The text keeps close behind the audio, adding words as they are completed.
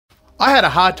I had a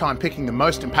hard time picking the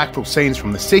most impactful scenes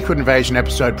from the Secret Invasion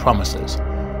episode Promises.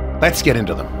 Let's get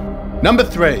into them. Number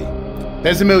 3.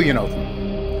 There's a million of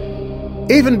them.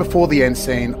 Even before the end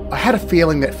scene, I had a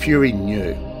feeling that Fury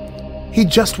knew. He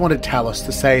just wanted Talos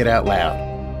to say it out loud.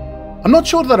 I'm not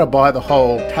sure that I buy the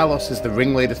whole Talos is the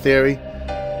ringleader theory,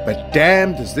 but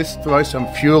damn does this throw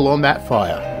some fuel on that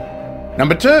fire.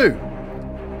 Number 2.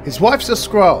 His wife's a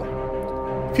Skrull.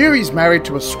 Fury's married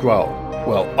to a Skrull.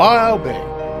 Well, I'll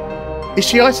be. Is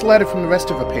she isolated from the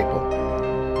rest of her people?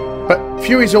 But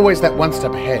Fury's always that one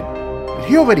step ahead. Did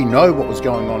he already know what was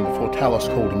going on before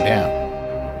Talos called him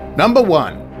down? Number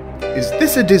 1. Is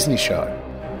this a Disney show?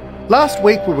 Last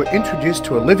week we were introduced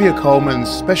to Olivia Colman's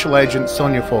Special Agent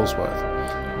Sonya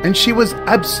Falsworth, and she was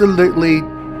absolutely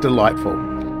delightful.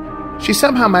 She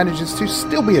somehow manages to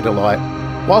still be a delight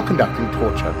while conducting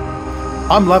torture.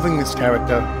 I'm loving this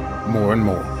character more and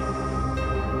more.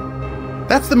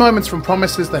 That's the moments from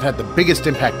Promises that had the biggest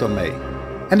impact on me,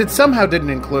 and it somehow didn't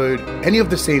include any of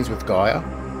the scenes with Gaia,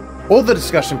 or the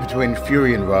discussion between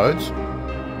Fury and Rhodes,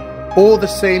 or the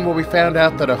scene where we found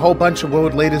out that a whole bunch of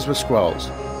world leaders were Skrulls.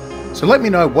 So let me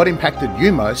know what impacted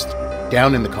you most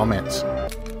down in the comments.